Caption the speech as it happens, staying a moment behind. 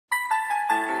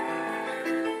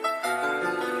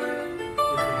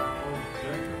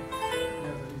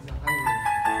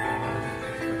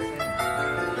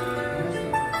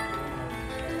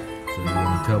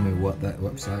you tell me what that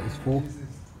website is for?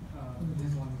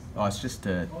 Oh, it's just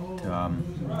to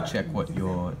check what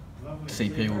your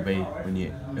CP will be when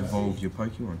you evolve your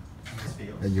Pokemon.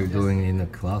 And you're doing it in the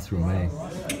classroom, eh?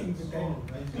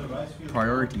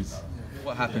 Priorities.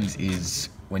 What happens is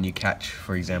when you catch,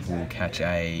 for example, we'll catch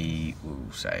a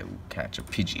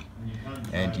Pidgey,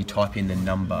 and you type in the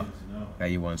number that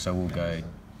you want. So we'll go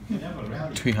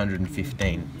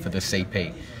 215 for the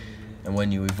CP, and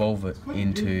when you evolve it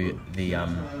into the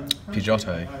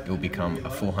Pidgeotto, it will become a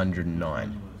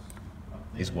 409.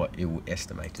 Is what it will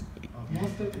estimate to be.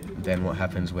 Then what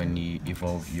happens when you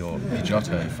evolve your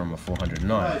Pidgeotto from a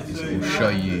 409 is it will show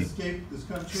you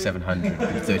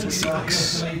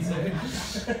 736.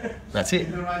 That's it.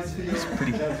 It's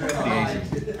pretty easy.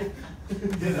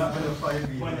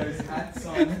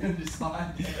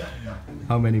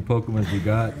 How many Pokemon you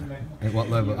got? At what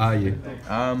level are you?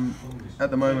 At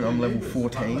the moment I'm level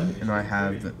 14 and I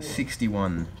have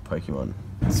 61 Pokemon.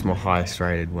 It's my highest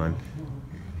rated one.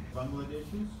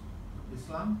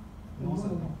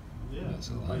 That's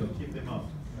a lot.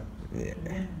 Yeah.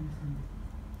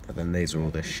 But then these are all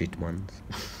the shit ones.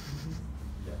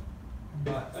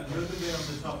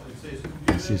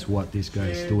 This is what this guy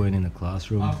is doing in the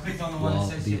classroom while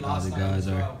the other guys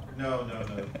are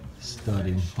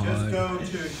studying hard. Just go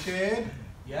to shared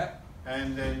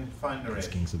and then find the rest.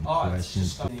 Asking some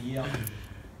questions.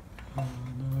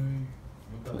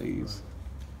 Please.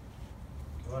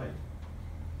 Right.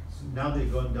 So now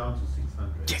they've gone down to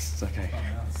 600. Yes, okay.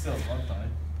 Still a lot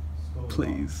though.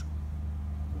 Please.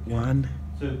 1,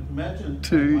 So imagine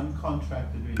 2, one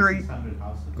contractor doing 3. 600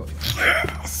 houses.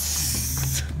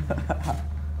 Yes!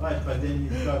 Right, but then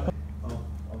you've got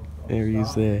There he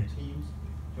is there. teams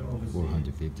to oversee.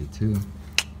 452.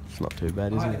 It's not too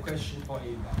bad, is I had a it? question for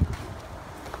you.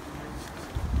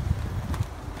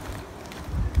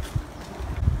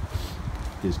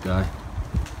 This guy.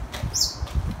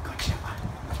 Gotcha.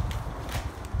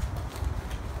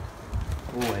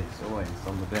 Always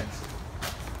on the best.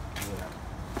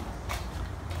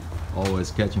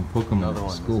 Always catching Pokemon Another at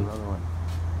one, school. there's another one.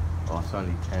 Oh, it's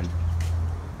only 10.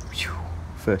 Phew.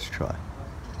 First try.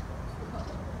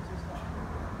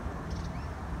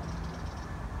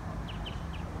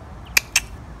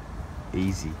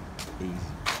 Easy.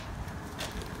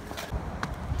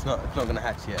 It's not gonna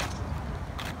hatch yet.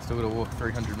 Still gotta walk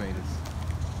 300 meters.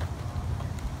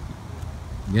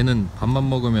 얘는 밥만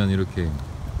먹으면 이렇게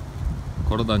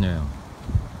걸어 다녀요.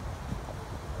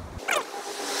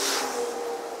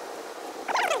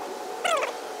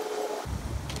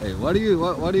 Hey, what are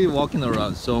you walking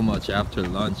around so much after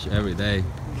lunch every day?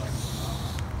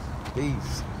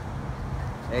 These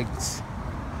eggs.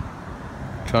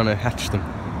 Trying to hatch them.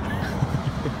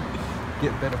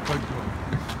 Get better Pokemon.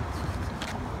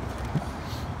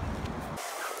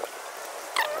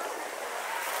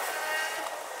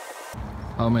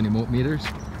 How many more meters?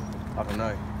 I don't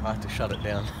know. I have to shut it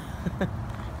down. I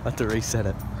have to reset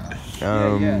it.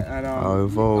 And, I'll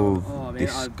evolve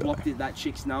this I guy. blocked that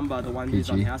chick's number, the one who's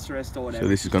on house arrest or whatever. So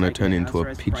this is going to turn into a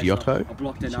Pidgeotto. I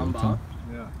blocked her number.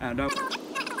 And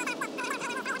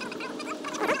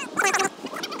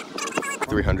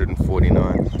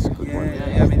 349. That's a good one.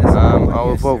 I mean, that's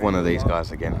I'll evolve one of these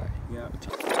guys again.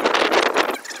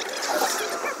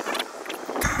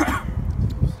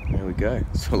 There we go.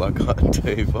 That's all I got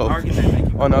to evolve.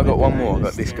 Oh no, I got one more. I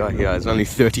got this guy here. It's only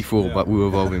 34, but we'll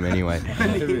evolve him anyway.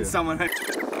 Are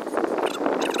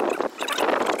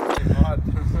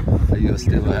you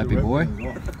still a happy boy?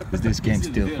 Is this game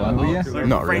still fun with you?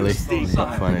 Not really. It's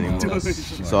not fun anymore.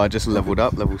 So I just leveled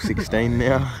up, level 16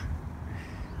 now.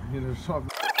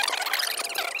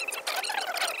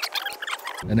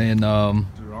 And then,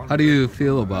 how do you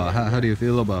feel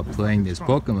about playing this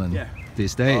Pokemon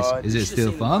these days? Is it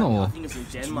still fun or?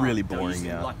 It's really boring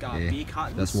now. Yeah,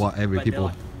 that's what every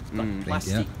people think.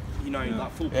 Yeah. Yeah,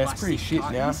 it's pretty shit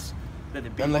now.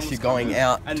 Unless you're going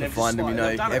out to find them,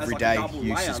 everyday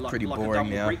use is pretty boring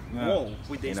now.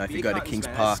 If you go to Kings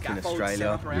Park in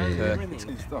Australia,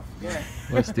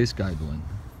 What's this guy doing?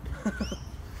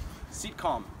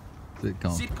 Sitcom.